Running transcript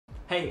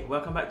Hey,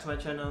 welcome back to my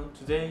channel.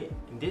 Today,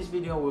 in this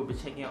video, we'll be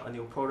checking out a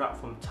new product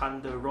from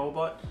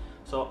Thunderobot.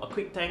 So a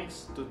quick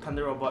thanks to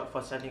Thunderobot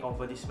for sending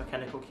over this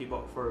mechanical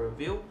keyboard for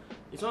review.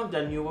 It's one of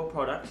their newer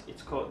products.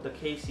 It's called the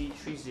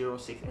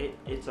KC3068.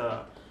 It's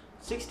a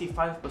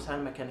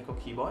 65% mechanical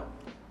keyboard.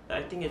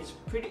 I think it's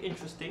pretty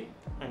interesting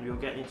and we'll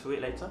get into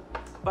it later.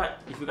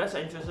 But if you guys are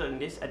interested in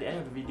this, at the end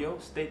of the video,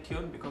 stay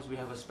tuned because we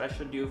have a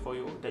special deal for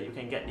you that you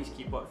can get this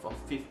keyboard for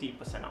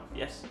 50% off.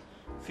 Yes,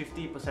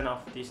 50%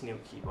 off this new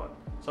keyboard.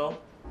 So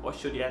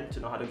watch to the end to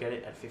know how to get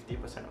it at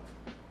 50% off.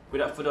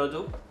 Without further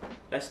ado,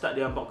 let's start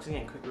the unboxing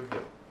and quick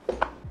review.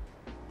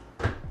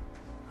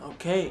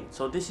 Okay,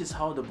 so this is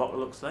how the box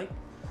looks like.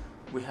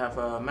 We have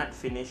a matte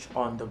finish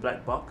on the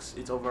black box.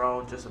 It's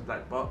overall just a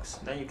black box.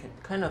 Then you can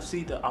kind of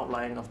see the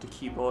outline of the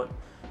keyboard.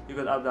 You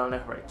got up, down,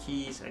 left, right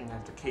keys, and you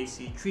have the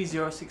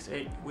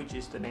KC3068, which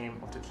is the name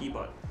of the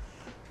keyboard.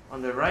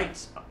 On the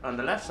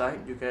left side,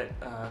 you get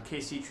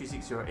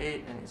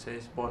KC3068, and it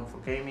says "Born for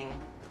Gaming."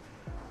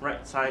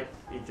 Right side,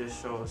 it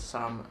just shows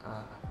some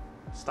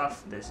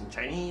stuff that's in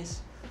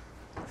Chinese.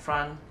 The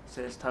front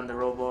says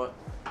Thunderobot.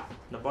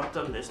 The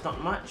bottom, there's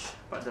not much,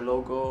 but the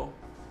logo,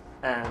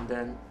 and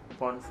then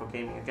 "Born for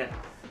Gaming" again.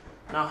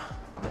 Now,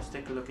 let's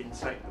take a look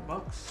inside the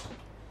box.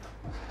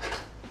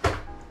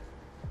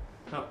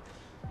 Now,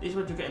 this is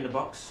what you get in the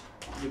box.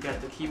 You get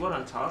the keyboard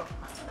on top.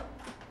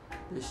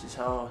 This is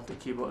how the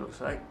keyboard looks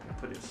like. I'll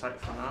put it aside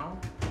for now.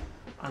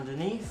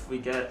 Underneath, we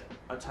get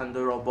a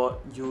Thunderobot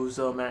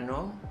user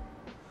manual.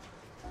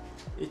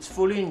 It's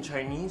fully in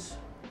Chinese,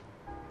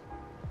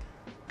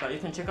 but you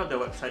can check out their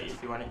website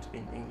if you want it to be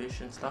in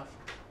English and stuff.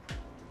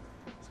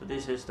 So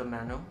this is the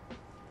manual.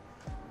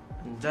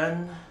 And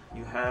then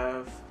you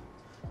have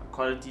a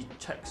quality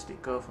check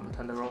sticker from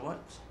Thunderobot.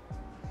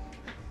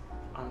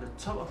 On the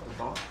top of the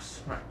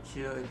box, right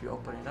here, if you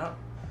open it up,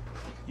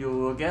 you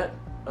will get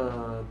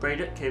a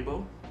braided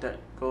cable that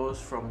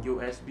goes from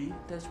USB,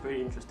 that's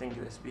pretty interesting,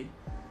 USB,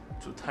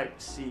 to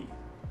Type-C.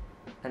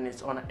 And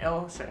it's on an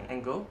L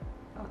angle.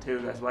 I'll tell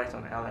you guys why it's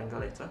on an L angle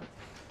later.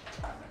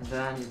 And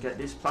then you get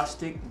this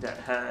plastic that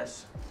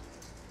has,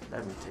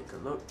 let me take a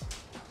look.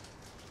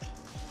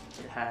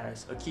 It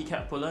has a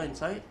keycap puller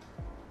inside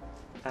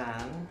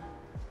and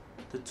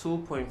the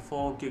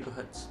 2.4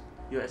 GHz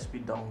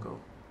USB dongle.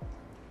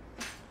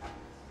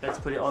 Let's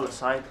put it all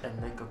aside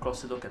and take a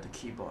closer look at the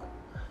keyboard.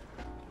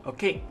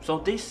 Okay, so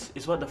this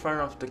is what the front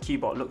of the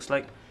keyboard looks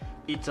like.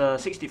 It's a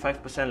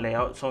 65%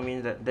 layout, so it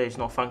means that there is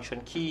no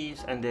function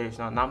keys and there is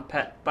no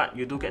numpad, but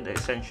you do get the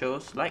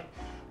essentials like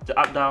the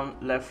up, down,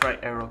 left, right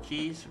arrow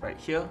keys right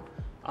here,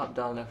 up,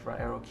 down, left, right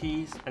arrow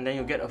keys, and then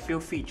you get a few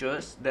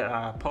features that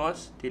are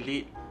pause,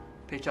 delete,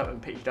 page up and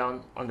page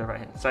down on the right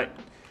hand side.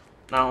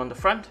 Now on the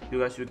front, you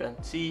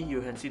can see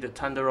the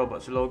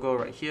Thunderobot's logo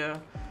right here.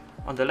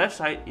 On the left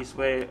side is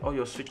where all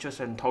your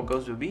switches and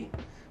toggles will be.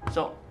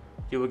 So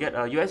you will get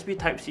a USB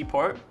Type-C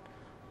port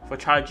for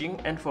charging,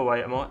 and for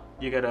wired mode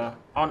you get a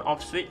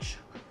on-off switch,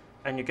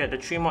 and you get the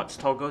 3 modes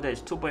toggle that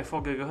is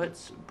 2.4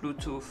 GHz,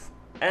 Bluetooth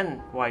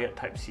and wired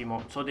Type-C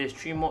mode. So there's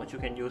 3 modes you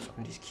can use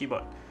on this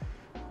keyboard.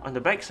 On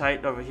the back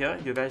side over here,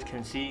 you guys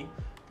can see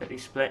that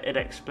it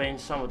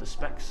explains some of the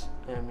specs.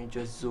 Let me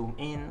just zoom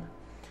in.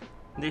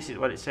 This is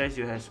what it says.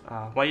 You have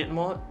wired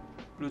mode,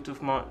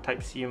 Bluetooth mode,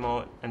 Type-C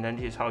mode, and then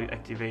this is how you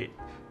activate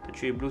the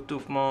 3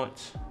 Bluetooth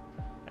modes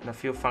and a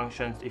few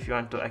functions if you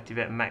want to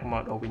activate Mac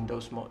mode or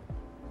Windows mode.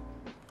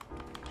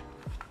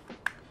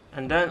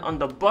 And then on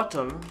the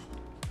bottom,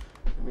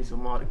 let me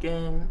zoom out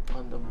again.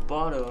 On the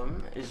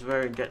bottom is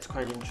where it gets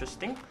quite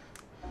interesting.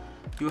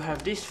 You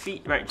have these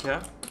feet right here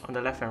on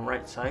the left and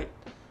right side.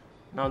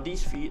 Now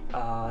these feet,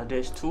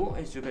 there's 2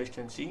 as you guys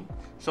can see.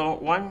 So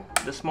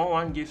the small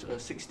one gives a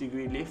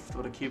 6-degree lift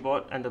for the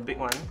keyboard, and the big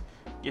one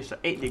gives an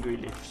 8-degree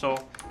lift. So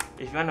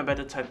if you want a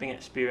better typing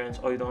experience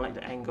or you don't like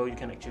the angle, you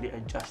can actually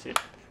adjust it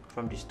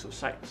from these 2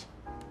 sides.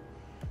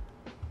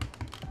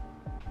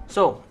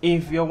 So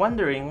if you're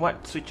wondering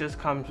what switches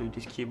comes with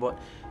this keyboard,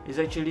 it's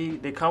actually,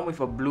 they come with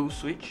a blue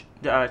switch.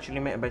 They are actually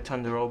made by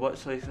Thunderobot.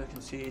 So as you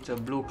can see, it's a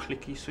blue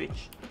clicky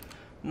switch.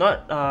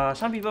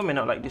 Some people may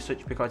not like this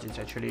switch because it's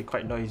actually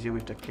quite noisy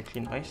with the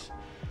clicky noise.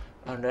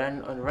 And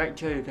then on the right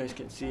here, you guys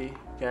can see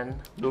again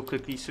blue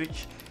clicky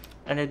switch.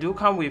 And they do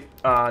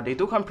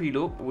come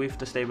pre-loop with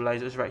the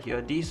stabilizers right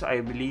here. These I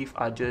believe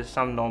are just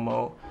some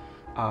normal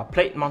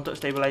plate mounted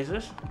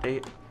stabilizers.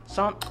 They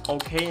sound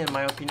okay in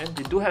my opinion.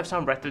 They do have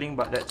some rattling,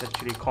 but that's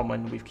actually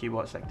common with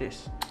keyboards like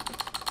this,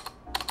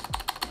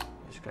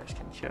 as you guys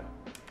can hear.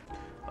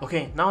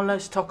 Okay, now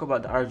let's talk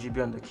about the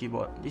RGB on the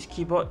keyboard. This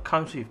keyboard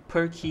comes with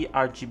per key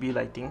RGB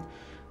lighting.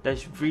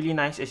 That's really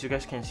nice, as you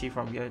guys can see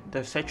from here.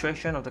 The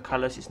saturation of the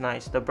colors is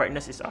nice. The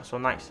brightness is also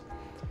nice.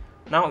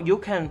 Now you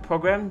can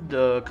program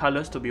the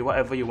colors to be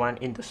whatever you want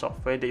in the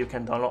software that you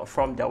can download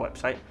from their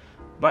website,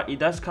 but it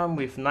does come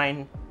with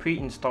 9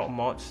 pre-installed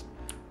modes.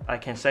 I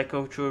can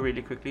cycle through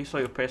really quickly. So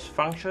you press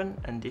function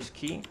and this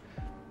key.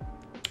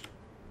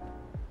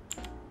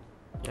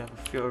 You have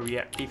a few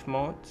reactive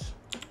modes.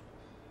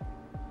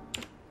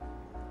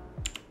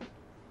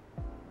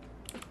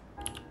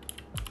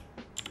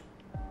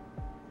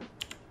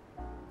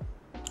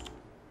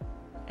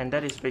 And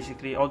that is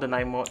basically all the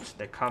 9 modes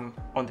that come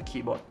on the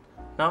keyboard.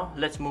 Now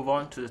let's move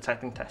on to the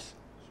typing test.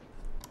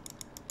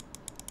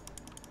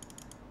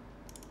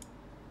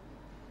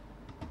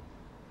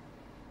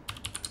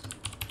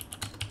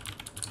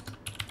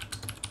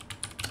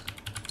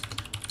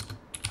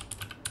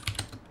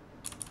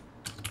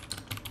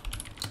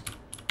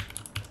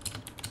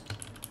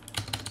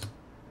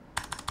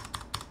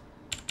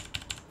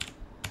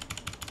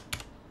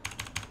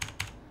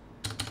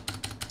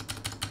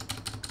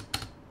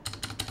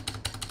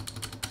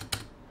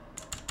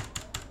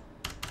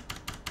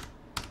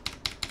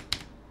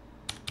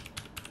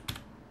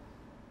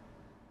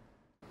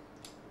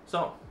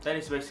 So that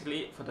is basically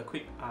it for the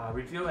quick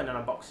review and an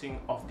unboxing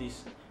of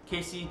this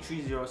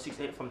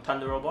KC3068 from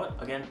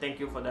Thunderobot. Again, thank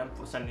you for them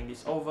for sending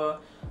this over.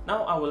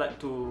 Now I would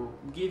like to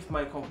give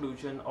my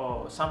conclusion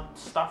or some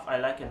stuff I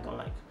like and don't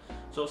like.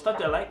 So stuff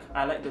that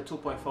I like the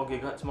 2.4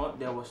 GHz mode.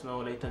 There was no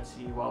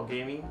latency while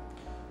gaming.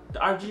 The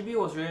RGB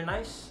was really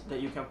nice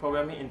that you can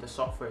program it in the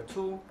software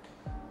too.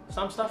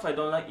 Some stuff I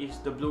don't like is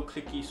the blue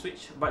Clicky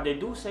switch, but they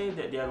do say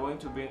that they are going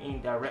to bring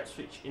in their red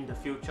switch in the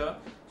future,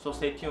 so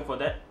stay tuned for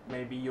that.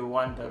 Maybe you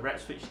want the red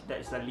switch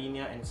that is the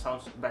linear and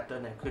sounds better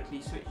than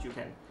Clicky switch. You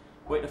can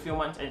wait a few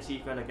months and see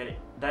if you're gonna get it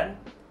then.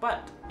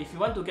 But if you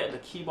want to get the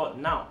keyboard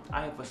now,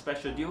 I have a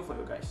special deal for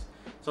you guys.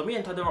 So me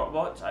and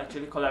Thunderobot are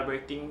actually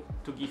collaborating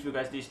to give you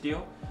guys this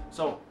deal.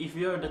 So if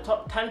you're the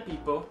top 10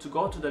 people to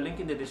go to the link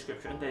in the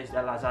description, that is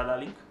their Lazada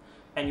link,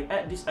 and you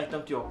add this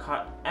item to your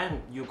cart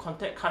and you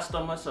contact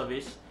customer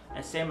service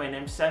and say my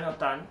name is Samuel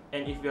Tan,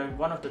 and if you're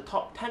one of the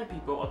top 10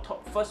 people or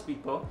top first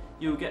people,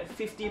 you will get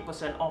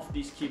 50% off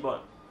this keyboard.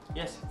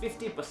 Yes,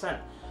 50%.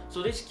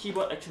 So this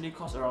keyboard actually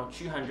costs around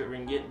 300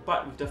 ringgit,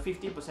 but with the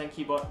 50%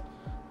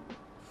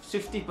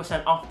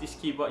 off this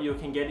keyboard, you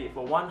can get it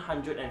for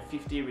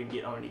 150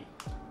 ringgit only.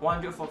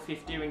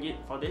 150 ringgit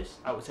for this,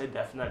 I would say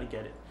definitely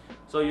get it.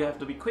 So you have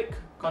to be quick,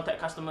 contact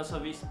customer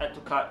service, add to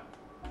cart,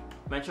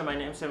 mention my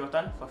name Samuel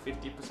Tan for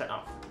 50%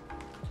 off.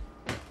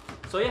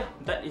 So yeah,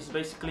 that is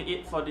basically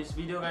it for this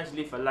video guys.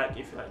 Leave a like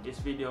if you like this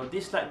video,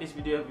 dislike this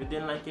video if you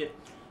didn't like it,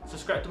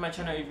 subscribe to my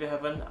channel if you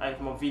haven't. I have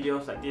more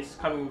videos like this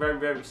coming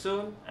very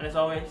soon, and as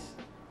always,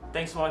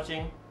 thanks for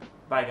watching.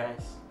 Bye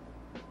guys.